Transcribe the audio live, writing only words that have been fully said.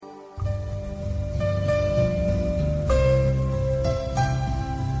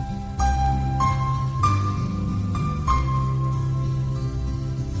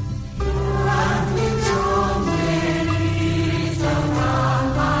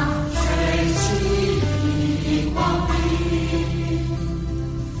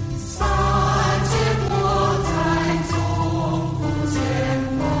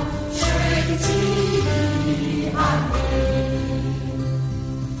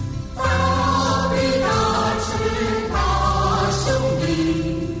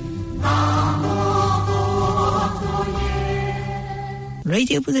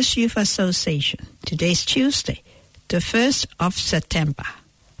Radio Buddhist Youth Association. Today is Tuesday, the 1st of September.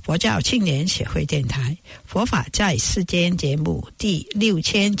 佛教青年协会电台佛法在世间节目第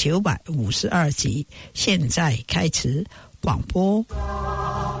6952集，现在开始广播。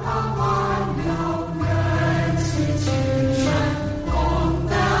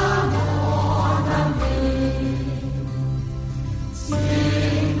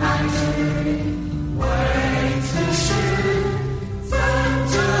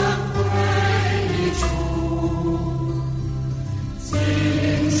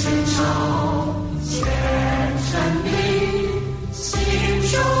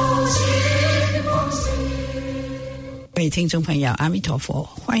各位听众朋友，阿弥陀佛，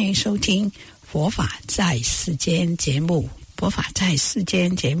欢迎收听佛法在世间节目。佛法在世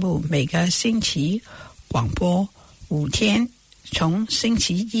间节目每个星期广播5天，从星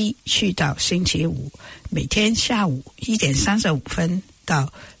期一去到星期五，每天下午1点35分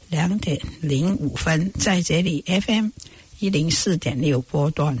到2点05分，在这里 FM 104.6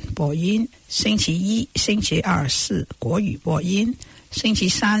波段播音。星期一、星期二是国语播音，星期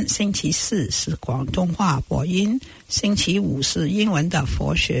三、星期四是广东话播音，星期五是英文的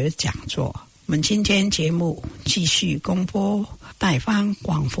佛学讲座。我们今天节目继续公播大方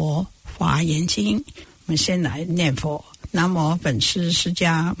广佛华严经。我们先来念佛：南无本师释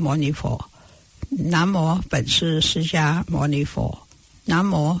迦牟尼佛，南无本师释迦牟尼佛，南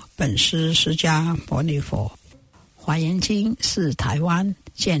无本师释迦牟尼佛。华严经是台湾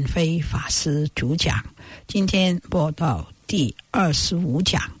建飞法师主讲，今天播到第25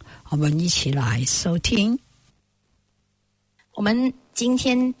讲，我们一起来收听。我们今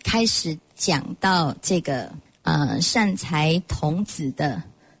天开始讲到这个善财童子的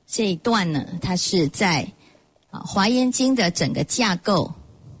这一段呢，它是在华严经的整个架构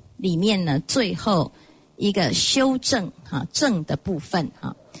里面呢最后一个修正正的部分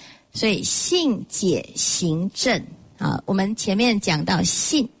所以信解行正我们前面讲到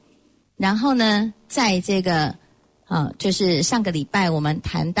信，然后呢在这个就是上个礼拜我们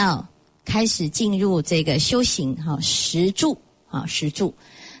谈到开始进入这个修行十住十住，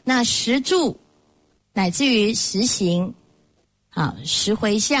那十住乃至于十行十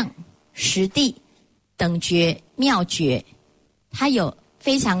回向、十地、等觉、妙觉，它有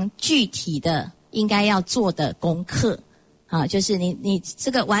非常具体的应该要做的功课就是你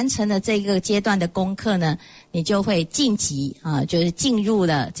这个完成了这个阶段的功课呢，你就会晋级就是进入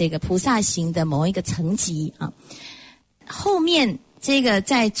了这个菩萨行的某一个层级后面这个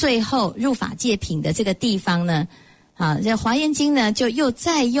在最后入法界品的这个地方呢这华严经呢就又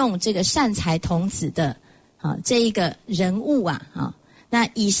再用这个善财童子的这一个人物那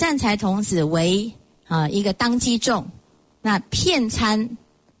以善财童子为一个当机众，那遍参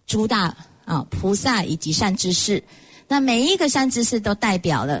诸大菩萨以及善知识，那每一个善知识都代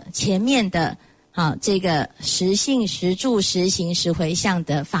表了前面的这个十信、十住、十行、十回向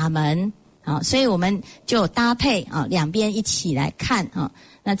的法门所以我们就搭配两边一起来看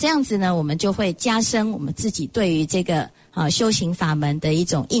那这样子呢，我们就会加深我们自己对于这个修行法门的一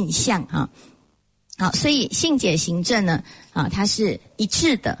种印象所以信解行正呢它是一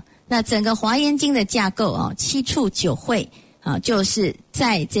致的。那整个华严经的架构7处9会就是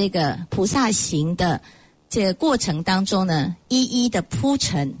在这个菩萨行的这个过程当中呢，一一的铺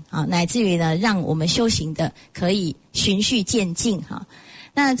陈乃至于呢让我们修行的可以循序渐进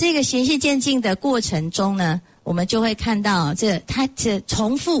那这个循序渐进的过程中呢，我们就会看到它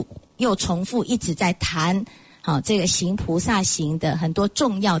重复又重复一直在谈这个行菩萨行的很多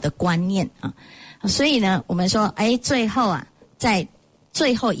重要的观念所以呢我们说最后在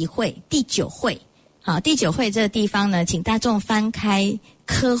最后一会第9会第9会这个地方呢，请大众翻开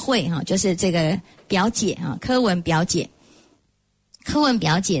科会就是这个表解科文表解，科文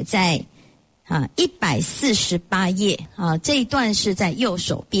表解在148页这一段是在右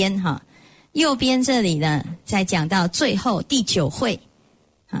手边右边这里呢在讲到最后第9会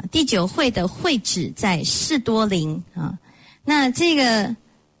第9会的会址在士多林那这个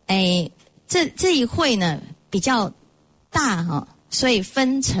这一会呢比较大所以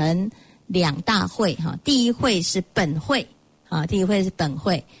分成2大会第一会是本会第一会是本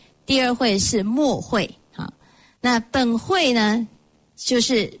会，第二会是末会那本会呢就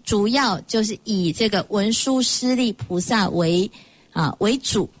是主要就是以这个文殊师利菩萨为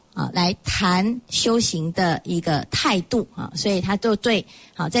主来谈修行的一个态度所以他都对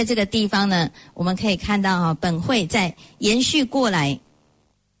在这个地方呢我们可以看到本会在延续过来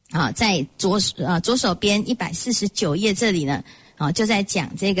在左手边149页这里呢就在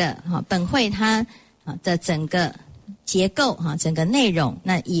讲这个本会它的整个结构整个内容，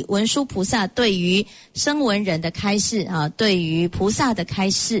那以文殊菩萨对于声闻人的开示对于菩萨的开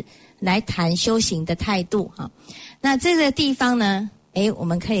示来谈修行的态度那这个地方呢，我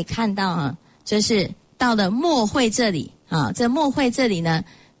们可以看到就是到了末会这里这末会这里呢，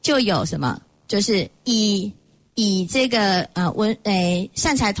就有什么？就是以这个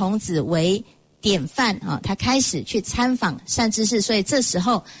善财童子为典范他开始去参访善知识，所以这时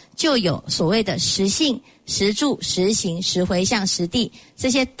候就有所谓的实性、实住、实行、实回向、实地这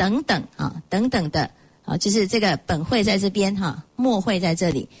些等等等等的就是这个本会在这边末会在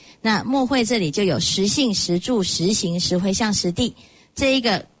这里，那末会这里就有实性、实住、实行、实回向、实地这一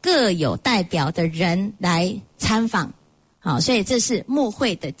个各有代表的人来参访所以这是末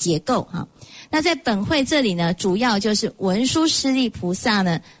会的结构那在本会这里呢，主要就是文殊师利菩萨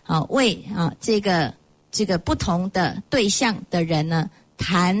呢为这个不同的对象的人呢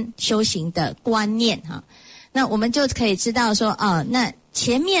谈修行的观念那我们就可以知道说那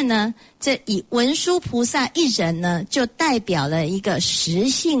前面呢，这以文殊菩萨一人呢，就代表了一个实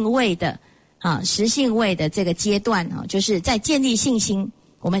性位的实性位的这个阶段就是在建立信心。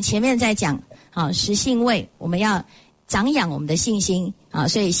我们前面在讲实性位，我们要长养我们的信心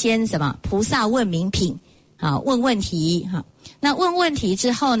所以先什么？菩萨问名品问问题那问问题之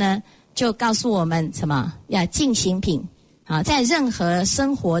后呢，就告诉我们什么？要进行品在任何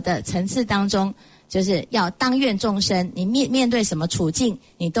生活的层次当中，就是要当愿众生，你面对什么处境，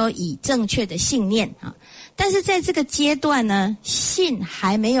你都以正确的信念但是在这个阶段呢，信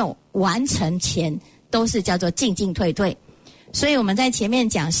还没有完成前，都是叫做进进退退。所以我们在前面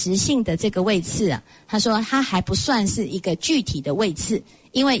讲实性的这个位次他说他还不算是一个具体的位次，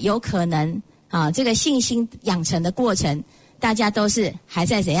因为有可能这个信心养成的过程，大家都是还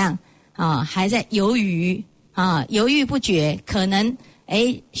在怎样还在犹豫不决，可能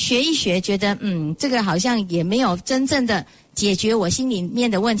学一学觉得这个好像也没有真正的解决我心里面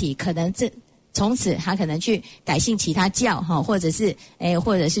的问题，可能从此他可能去改信其他教或者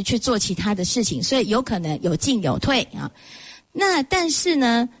是去做其他的事情，所以有可能有进有退那但是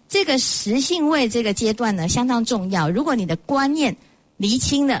呢，这个实性位这个阶段呢相当重要。如果你的观念厘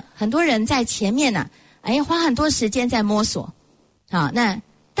清了，很多人在前面花很多时间在摸索那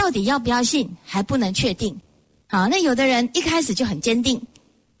到底要不要信还不能确定那有的人一开始就很坚定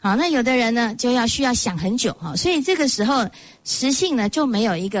那有的人呢就需要想很久所以这个时候实性呢就没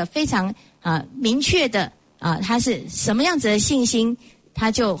有一个非常明确的它是什么样子的信心，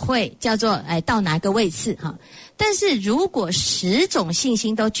它就会叫做到哪个位次但是如果10种信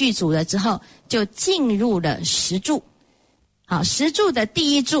心都具足了之后，就进入了实住实住的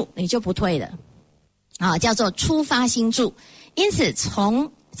第一住你就不退了叫做出发心住。因此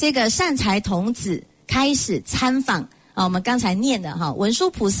从这个善财童子开始参访我们刚才念的文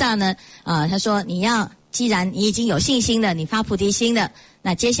殊菩萨呢他说既然你已经有信心了，你发菩提心了，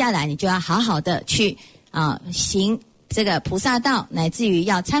那接下来你就要好好的去行这个菩萨道，乃至于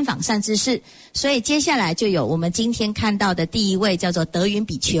要参访善知识。所以接下来就有我们今天看到的第一位叫做德云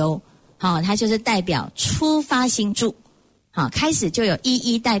比丘他就是代表出发心住开始就有一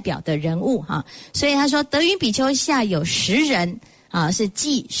一代表的人物所以他说德云比丘下有10人是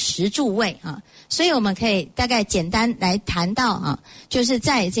记实住位所以我们可以大概简单来谈到就是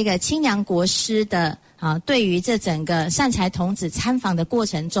在这个清凉国师的对于这整个善财童子参访的过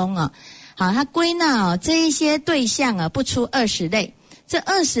程中他归纳这一些对象不出20类，这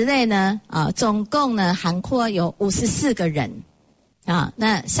20类呢总共呢涵括有54个人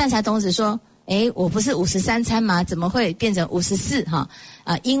那善财童子说我不是53参吗？怎么会变成54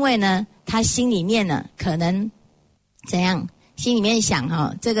因为呢他心里面呢可能怎样，心里面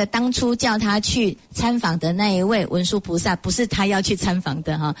想这个当初叫他去参访的那一位文殊菩萨不是他要去参访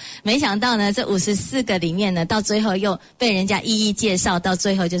的没想到呢这54个里面呢到最后又被人家一一介绍，到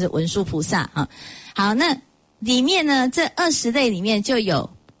最后就是文殊菩萨好，那里面呢这20类里面就有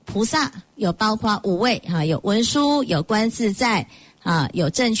菩萨，有包括5位有文殊，有观自在有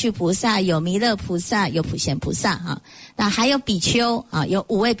正趣菩萨，有弥勒菩萨，有普贤菩萨那还有比丘有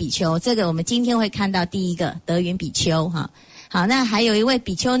5位比丘，这个我们今天会看到第一个德云比丘好，那还有一位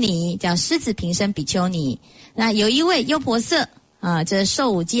比丘尼叫狮子平生比丘尼，那有一位优婆塞这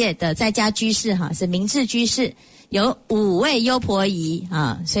受五戒的在家居士是明智居士，有5位优婆夷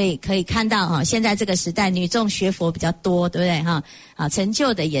所以可以看到现在这个时代女众学佛比较多，对不对成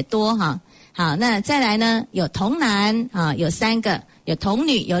就的也多好，那再来呢有童男有3个，有童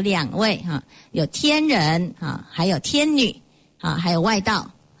女有2位有天人还有天女还有外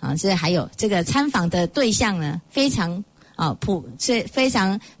道所以还有这个参访的对象呢非常是非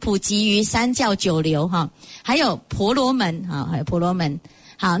常普及于三教九流哈。还有婆罗门还有婆罗门。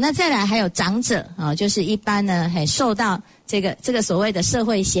好，那再来还有长者就是一般呢受到这个所谓的社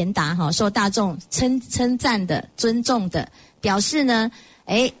会贤达受大众称赞的、尊重的，表示呢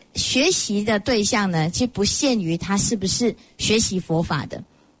学习的对象呢其实不限于他是不是学习佛法的。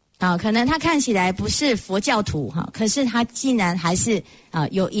可能他看起来不是佛教徒可是他竟然还是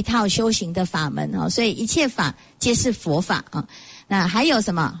有一套修行的法门所以一切法皆是佛法那还有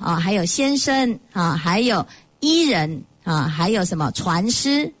什么还有先生还有医人还有什么传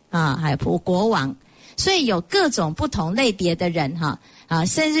师还有国王，所以有各种不同类别的人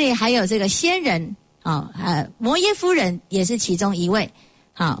甚至于还有这个仙人摩耶夫人也是其中一位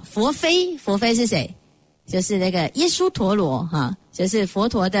佛妃是谁？就是那个耶稣陀罗就是佛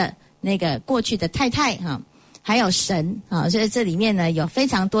陀的那个过去的太太还有神所以这里面呢有非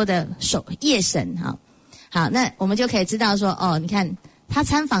常多的夜神好，那我们就可以知道说你看他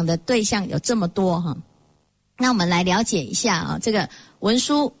参访的对象有这么多那我们来了解一下这个文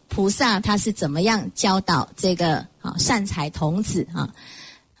殊菩萨他是怎么样教导这个善财童子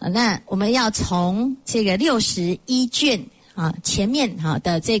那我们要从这个61卷前面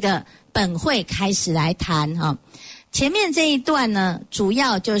的这个本会开始来谈前面这一段呢，主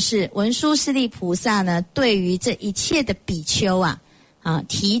要就是文殊师利菩萨呢，对于这一切的比丘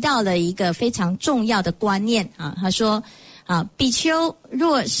提到了一个非常重要的观念他说比丘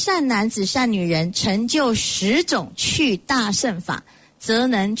若善男子善女人成就10种趣大乘法，则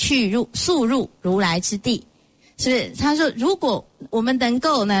能速入如来之地。是不是？他说如果我们能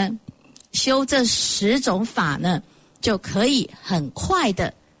够呢修这10种法呢，就可以很快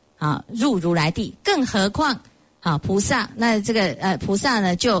的入如来地，更何况菩萨，那这个菩萨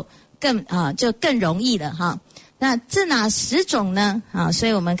呢就更容易了那这哪10种呢所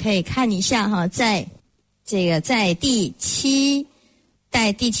以我们可以看一下在第七册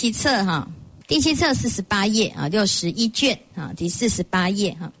第7册48页61卷第48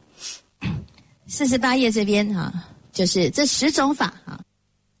页48页这边就是这10种法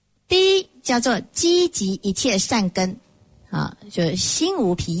第一叫做积集一切善根就是心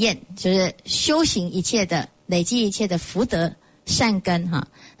无疲厌，就是修行一切的累积一切的福德善根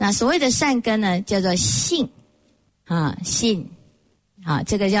那所谓的善根呢叫做信信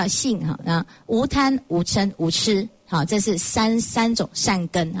这个叫信那无贪无嗔无痴这是三种善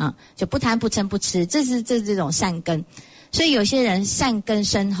根就不贪不嗔不痴，这是这种善根。所以有些人善根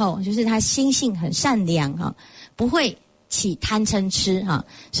深厚，就是他心性很善良不会起贪嗔痴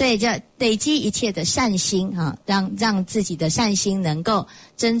所以就累积一切的善心让自己的善心能够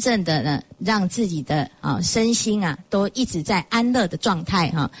真正的呢让自己的身心都一直在安乐的状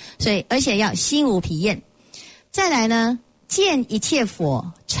态所以而且要心无疲厌。再来呢，见一切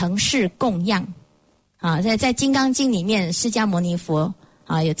佛承事供养在金刚经里面释迦牟尼佛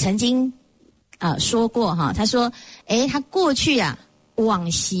有曾经说过他说他过去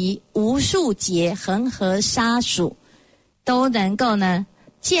往昔无数劫恒河沙数都能够呢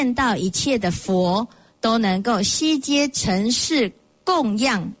见到一切的佛，都能够悉皆承事供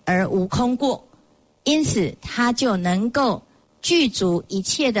养而无空过，因此他就能够具足一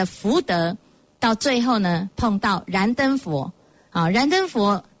切的福德，到最后呢碰到燃灯佛燃灯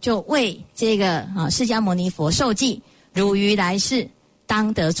佛就为这个释迦牟尼佛受记，汝于来世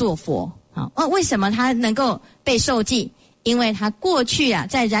当得作佛为什么他能够被受记？因为他过去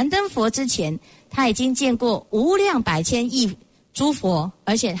在燃灯佛之前，他已经见过无量百千亿诸佛，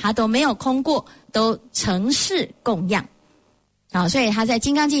而且他都没有空过，都承事供养所以他在《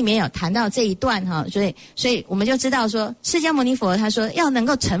金刚经》里面有谈到这一段所以我们就知道说，释迦牟尼佛他说要能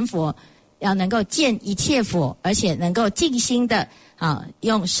够成佛，要能够见一切佛，而且能够尽心的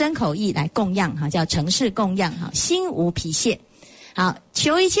用身口意来供养叫承事供养心无疲懈。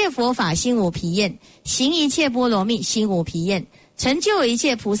求一切佛法心无疲厌，行一切波罗蜜心无疲厌，成就一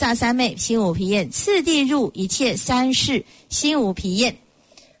切菩萨三昧心无疲厌，次第入一切三世心无疲厌。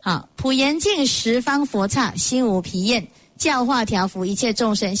普严净十方佛刹心无疲厌，教化调伏一切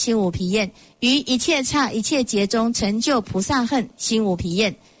众生心无疲厌，于一切刹一切劫中成就菩萨恨心无疲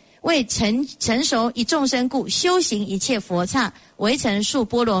厌，为成熟一众生故，修行一切佛刹，为成数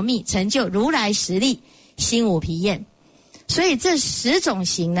波罗蜜，成就如来实力心无疲厌。所以这10种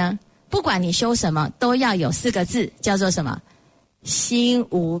行呢，不管你修什么，都要有4个字，叫做什么？心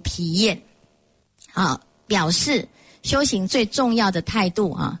无疲厌。表示修行最重要的态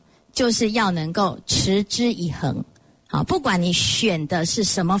度就是要能够持之以恒。不管你选的是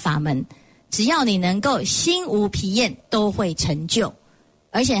什么法门，只要你能够心无疲厌，都会成就。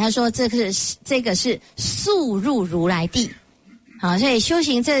而且他说这个是速入如来地好，所以修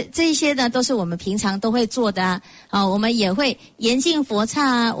行这一些呢，都是我们平常都会做的啊。啊，我们也会严禁佛刹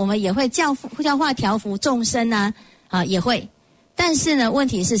啊，我们也会教化调伏众生啊，啊也会。但是呢，问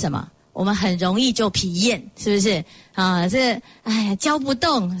题是什么？我们很容易就疲厌，是不是？啊，哎呀，教不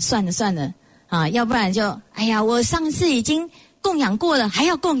动，算了啊，要不然就哎呀，我上次已经供养过了，还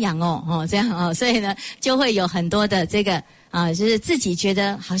要供养哦，这样哦，所以呢，就会有很多的这个啊，就是自己觉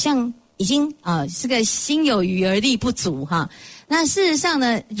得好像已经这个心有余而力不足哈。那事实上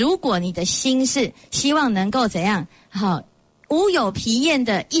呢，如果你的心是希望能够怎样好，无有疲厌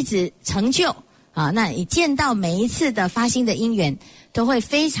的一直成就啊，那你见到每一次的发心的因缘，都会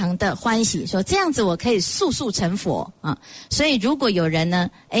非常的欢喜，说这样子我可以速速成佛啊。所以如果有人呢，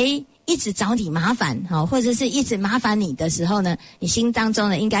一直找你麻烦哈，或者是一直麻烦你的时候呢，你心当中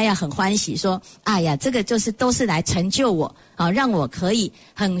呢应该要很欢喜，说哎呀，这个就是都是来成就我啊，让我可以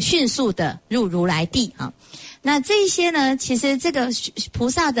很迅速的入如来地啊。那这些呢，其实这个菩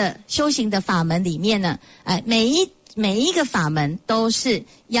萨的修行的法门里面呢，每一个法门都是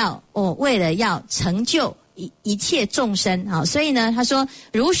要为了要成就一切众生啊，所以呢，他说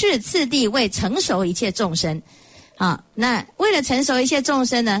如是次第为成熟一切众生啊。那为了成熟一切众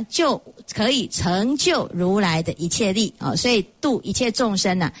生呢，就可以成就如来的一切力啊。所以度一切众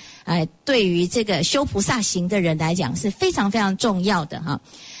生呢，对于这个修菩萨行的人来讲是非常非常重要的哈。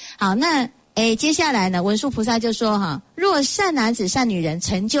好，那接下来呢，文殊菩萨就说哈，若善男子善女人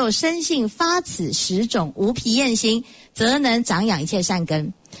成就深信发此10种无疲厌心，则能长养一切善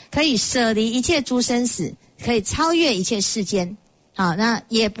根，可以舍离一切诸生死，可以超越一切世间。好，那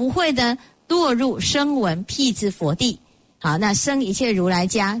也不会呢落入声闻辟支佛地。好，那生一切如来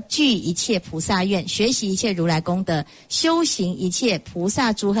家，具一切菩萨愿，学习一切如来功德，修行一切菩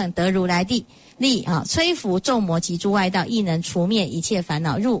萨诸恨，得如来地力啊，摧伏众魔及诸外道，亦能除灭一切烦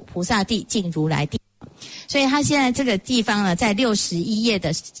恼，入菩萨地，进如来地。所以他现在这个地方呢，在61页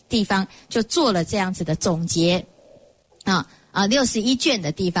的地方就做了这样子的总结61卷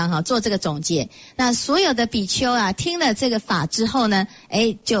的地方哈，做这个总结。那所有的比丘啊，听了这个法之后呢，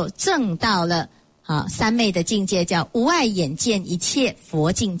就证到了三昧的境界，叫无碍眼见一切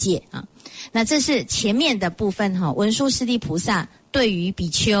佛境界啊。那这是前面的部分哈，文殊师利菩萨对于比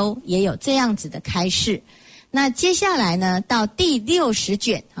丘也有这样子的开示。那接下来呢，到第60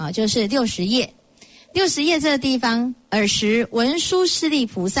卷啊，就是60页这个地方，尔时文殊师利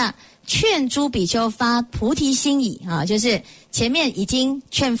菩萨劝诸比丘发菩提心已啊，就是前面已经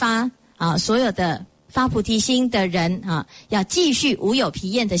劝发所有的发菩提心的人要继续无有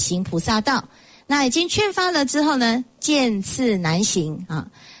疲厌的行菩萨道。那已经劝发了之后呢，渐次难行啊。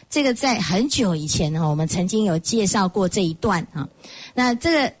这个在很久以前我们曾经有介绍过这一段啊。那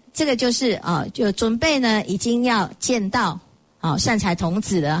这个就是就准备呢，已经要见到善财童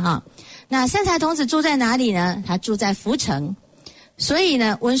子了哈。那善财童子住在哪里呢？他住在福城。所以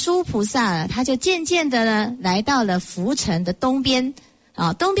呢，文殊菩萨他就渐渐的呢，来到了福城的东边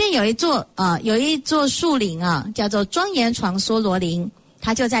东边有一座树林叫做庄严床娑罗林。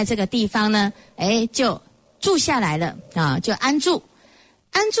他就在这个地方呢，就住下来了就安住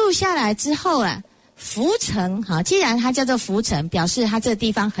下来之后福城既然它叫做福城，表示他这个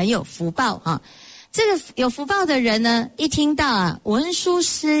地方很有福报这个有福报的人呢，一听到文殊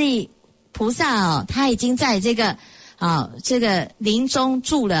师利菩萨他已经在这个林中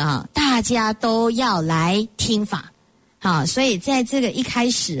住了大家都要来听法所以在这个一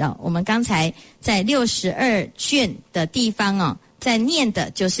开始我们刚才在62卷的地方在念的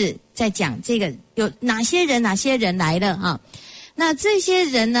就是在讲这个有哪些人来了那这些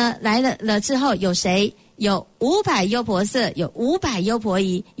人呢来了之后有谁？有500优婆塞，有500优婆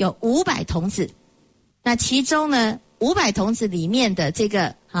夷，有500童子。那其中呢500童子里面的这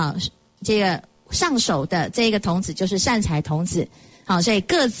个上首的这个童子就是善财童子所以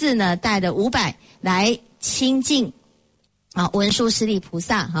各自呢带了500来亲近文殊师利菩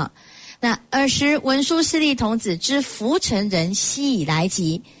萨那尔时文殊师利童子知福城人悉已来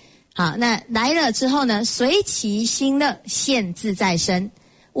集那来了之后呢，随其心乐现自在身，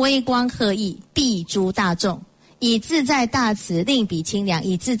微光赫熠，庇诸大众，以自在大慈令彼清凉，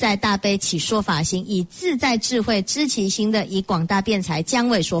以自在大悲起说法心，以自在智慧知其心乐，以广大辩才将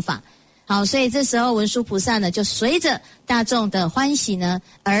为说法。好，所以这时候文殊菩萨呢，就随着大众的欢喜呢，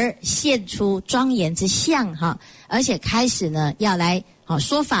而现出庄严之相而且开始呢要来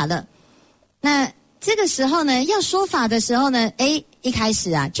说法了。那这个时候呢，要说法的时候呢，一开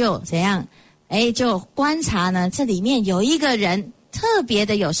始就怎样？就观察呢，这里面有一个人特别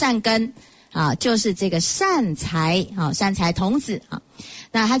的有善根就是这个善财童子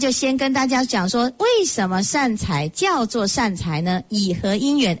那他就先跟大家讲说，为什么善财叫做善财呢？以何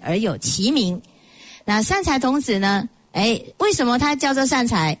因缘而有其名？那善财童子呢，为什么它叫做善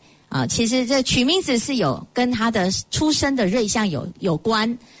财啊？其实这取名字是有跟他的出生的瑞相有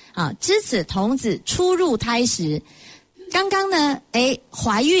关啊。知子童子初入胎时，刚刚呢，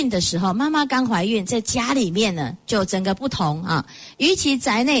怀孕的时候，妈妈刚怀孕，在家里面呢，就整个不同啊。于其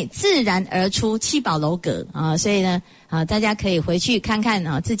宅内自然而出七宝楼阁啊，所以呢，大家可以回去看看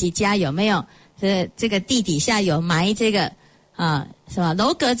啊，自己家有没有这个地底下有埋这个是吧？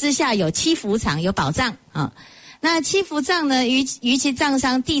楼阁之下有七福藏，有宝藏啊。那七福藏呢，于其藏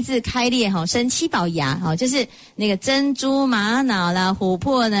上地质开裂生七宝芽就是那个珍珠、玛瑙啦、琥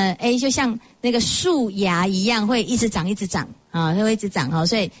珀呢，就像那个树芽一样，会一直长一直长啊，会一直长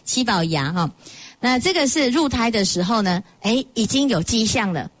所以七宝芽那这个是入胎的时候呢，已经有迹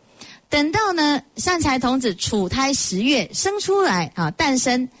象了。等到呢善财童子处胎10月生出来诞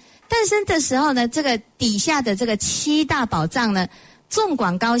生的时候呢，这个底下的这个七大宝藏呢，纵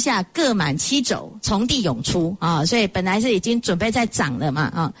广高下各满7肘，从地涌出所以本来是已经准备在长了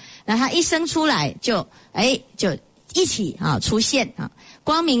嘛那它一生出来就一起出现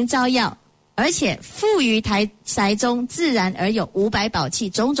光明照耀，而且富于宅中自然而有500宝器，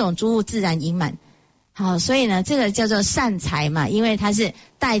种种诸物自然盈满。所以呢，这个叫做善财嘛，因为它是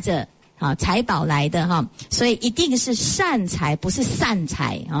带着财宝来的所以一定是善财，不是散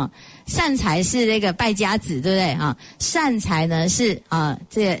财善财是那个败家子，对不对善财呢是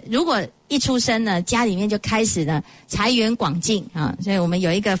这个如果一出生呢，家里面就开始呢财源广进所以我们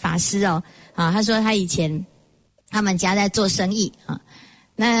有一个法师他说他以前他们家在做生意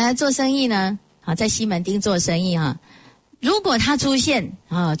那做生意呢在西门町做生意如果他出现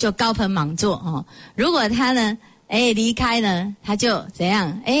就高朋满座如果他呢离开呢，他就怎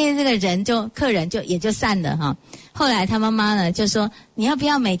样？这个人客人也就散了后来他妈妈呢就说，你要不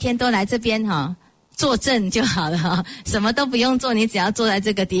要每天都来这边坐镇就好了什么都不用做，你只要坐在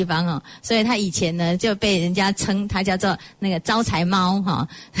这个地方所以他以前呢就被人家称他叫做那个招财猫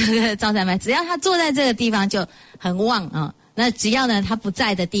招财猫，只要他坐在这个地方就很旺那只要呢他不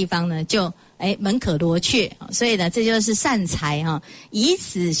在的地方呢就门可罗雀所以呢这就是善财以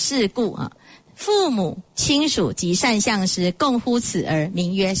此事故父母亲属及善相师共呼此而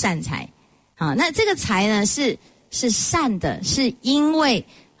名曰善财那这个财呢是善的，是因为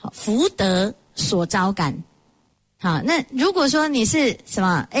福德所招感那如果说你是什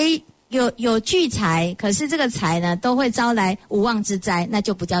么有聚财，可是这个财呢都会招来无妄之灾，那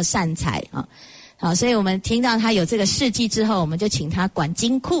就不叫善财所以我们听到他有这个事迹之后，我们就请他管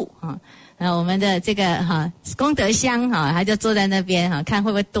金库我们的这个功德箱他就坐在那边看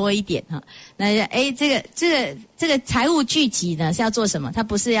会不会多一点那这个财物聚集呢是要做什么？它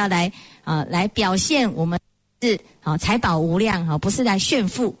不是要来表现我们是财宝无量不是来炫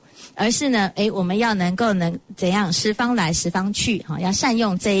富，而是呢我们要能怎样十方来十方去要善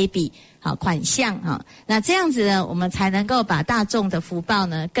用这一笔款项那这样子呢，我们才能够把大众的福报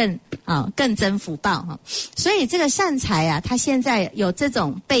呢更增福报所以这个善财它现在有这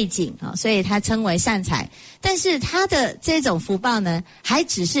种背景所以它称为善财，但是它的这种福报呢，还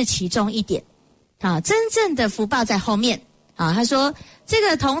只是其中一点真正的福报在后面他说这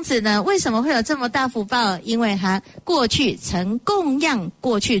个童子呢，为什么会有这么大福报？因为他过去曾供养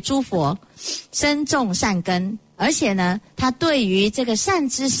过去诸佛，深种善根，而且呢，他对于这个善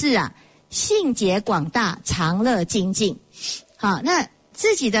知识性解广大，常乐精进那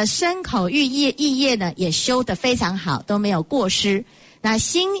自己的身口意业呢也修得非常好，都没有过失。那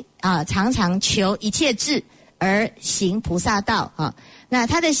心常常求一切智而行菩萨道那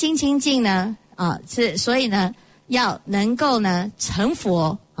他的心清净呢所以呢要能够呢成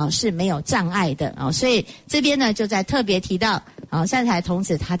佛是没有障碍的所以这边呢就在特别提到善财童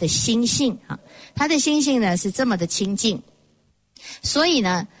子他的心性他的心性呢是这么的清净，所以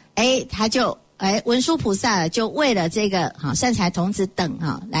呢他就文殊菩萨就为了这个善财童子等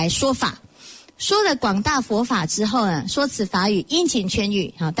来说法，说了广大佛法之后呢，说此法语殷勤劝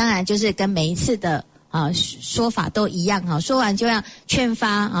喻当然就是跟每一次的说法都一样说完就要劝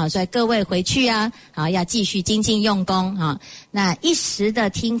发所以各位回去要继续精进用功那一时的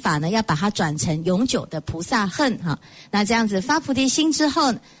听法呢，要把它转成永久的菩萨恨那这样子发菩提心之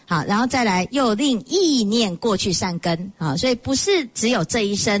后然后再来又令意念过去善根所以不是只有这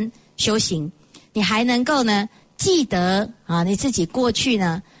一生修行，你还能够呢记得你自己过去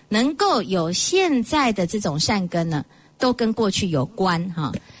呢能够有现在的这种善根呢，都跟过去有关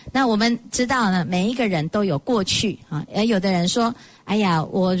那我们知道呢，每一个人都有过去有的人说，哎呀，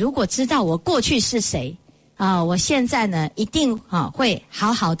我如果知道我过去是谁我现在呢一定会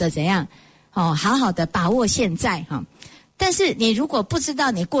好好的怎样好好的把握现在但是你如果不知道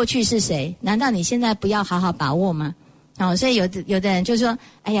你过去是谁，难道你现在不要好好把握吗所以有的人就说，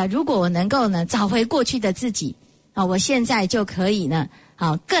哎呀，如果我能够呢找回过去的自己我现在就可以呢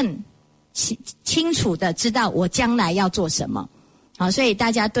更清楚的知道我将来要做什么。所以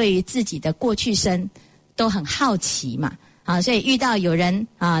大家对于自己的过去生都很好奇嘛。所以遇到有人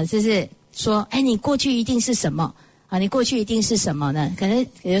就是说，你过去一定是什么？你过去一定是什么呢？可能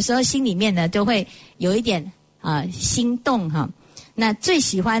有时候心里面呢都会有一点心动哈。那最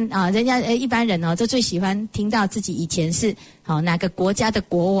喜欢人家一般人就最喜欢听到自己以前是哪个国家的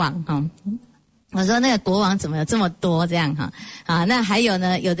国王哈。我说那个国王怎么有这么多这样哈？那还有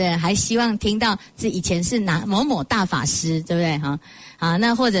呢，有的人还希望听到自己以前是某某大法师，对不对哈？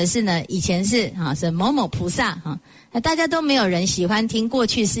那或者是呢，以前是某某菩萨哈。大家都没有人喜欢听过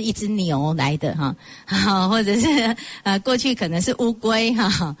去是一只牛来的哈，或者是过去可能是乌龟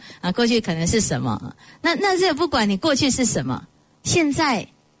哈，过去可能是什么？那这不管你过去是什么，现在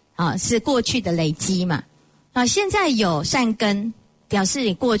是过去的累积嘛。现在有善根，表示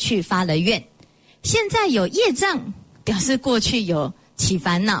你过去发了愿；现在有业障，表示过去有起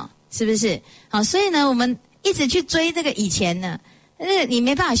烦恼，是不是？所以呢，我们一直去追这个以前呢，你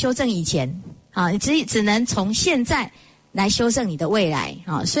没办法修正以前。你只能从现在来修正你的未来。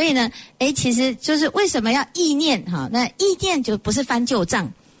所以呢，其实就是为什么要意念那意念就不是翻旧账。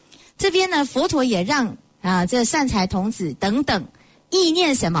这边呢，佛陀也让这善财童子等等意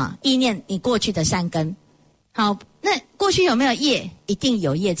念什么？意念你过去的善根。好，那过去有没有业？一定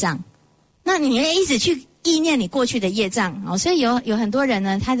有业障。那你一直去意念你过去的业障。所以有很多人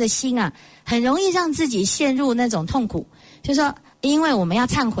呢，他的心很容易让自己陷入那种痛苦，就是说因为我们要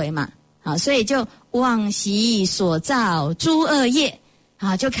忏悔嘛。所以就往昔所造诸恶业，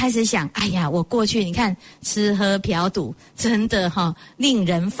就开始想，哎呀，我过去你看吃喝嫖赌，真的令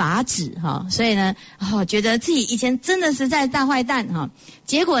人发指所以呢，觉得自己以前真的是在大坏蛋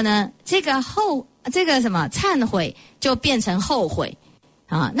结果呢，这个什么忏悔就变成后悔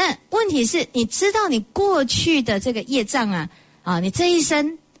那问题是，你知道你过去的这个业障你这一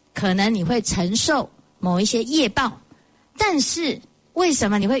生可能你会承受某一些业报，但是为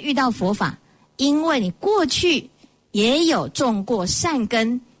什么你会遇到佛法？因为你过去也有种过善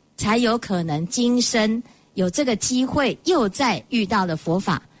根，才有可能今生有这个机会又再遇到了佛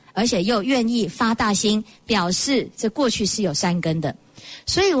法，而且又愿意发大心，表示这过去是有善根的。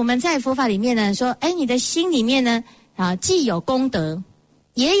所以我们在佛法里面呢说，你的心里面呢既有功德，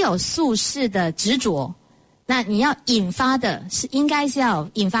也有宿世的执着，那你要引发的是应该是要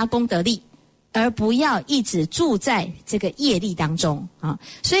引发功德力，而不要一直住在这个业力当中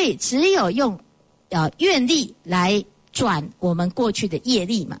所以只有用愿力来转我们过去的业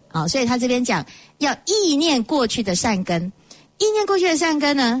力嘛所以他这边讲要意念过去的善根。意念过去的善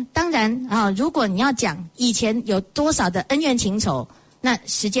根呢，当然如果你要讲以前有多少的恩怨情仇，那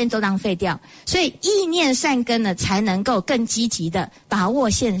时间都浪费掉。所以意念善根呢，才能够更积极的把握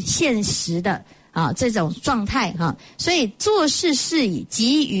现实的这种状态所以做事是以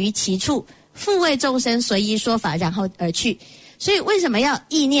急于其处，复为众生随意说法，然后而去。所以为什么要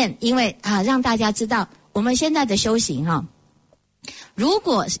意念？因为让大家知道我们现在的修行如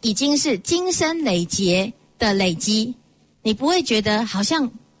果已经是今生累劫的累积，你不会觉得好像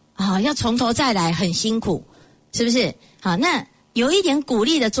要从头再来很辛苦，是不是？那有一点鼓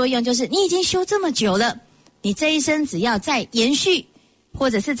励的作用，就是你已经修这么久了，你这一生只要再延续，或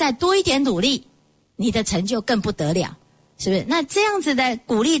者是再多一点努力，你的成就更不得了，是不是？那这样子的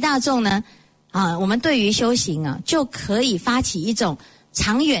鼓励大众呢我们对于修行就可以发起一种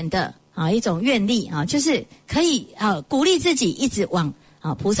长远的一种愿力就是可以鼓励自己一直往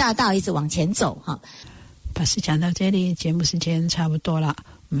菩萨道一直往前走法师讲到这里，节目时间差不多了，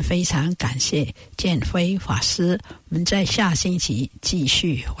我们非常感谢建辉法师，我们在下星期继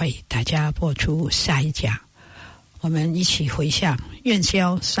续为大家播出下一讲。我们一起回向，愿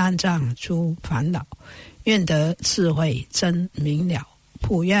消三障诸烦恼，愿得智慧真明了，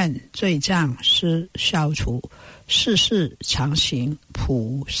普愿罪障施消除，世世常行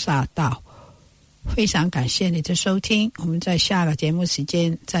菩萨道。非常感谢你的收听，我们在下个节目时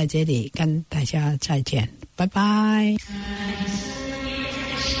间在这里跟大家再见，拜拜。再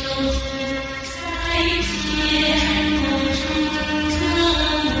见。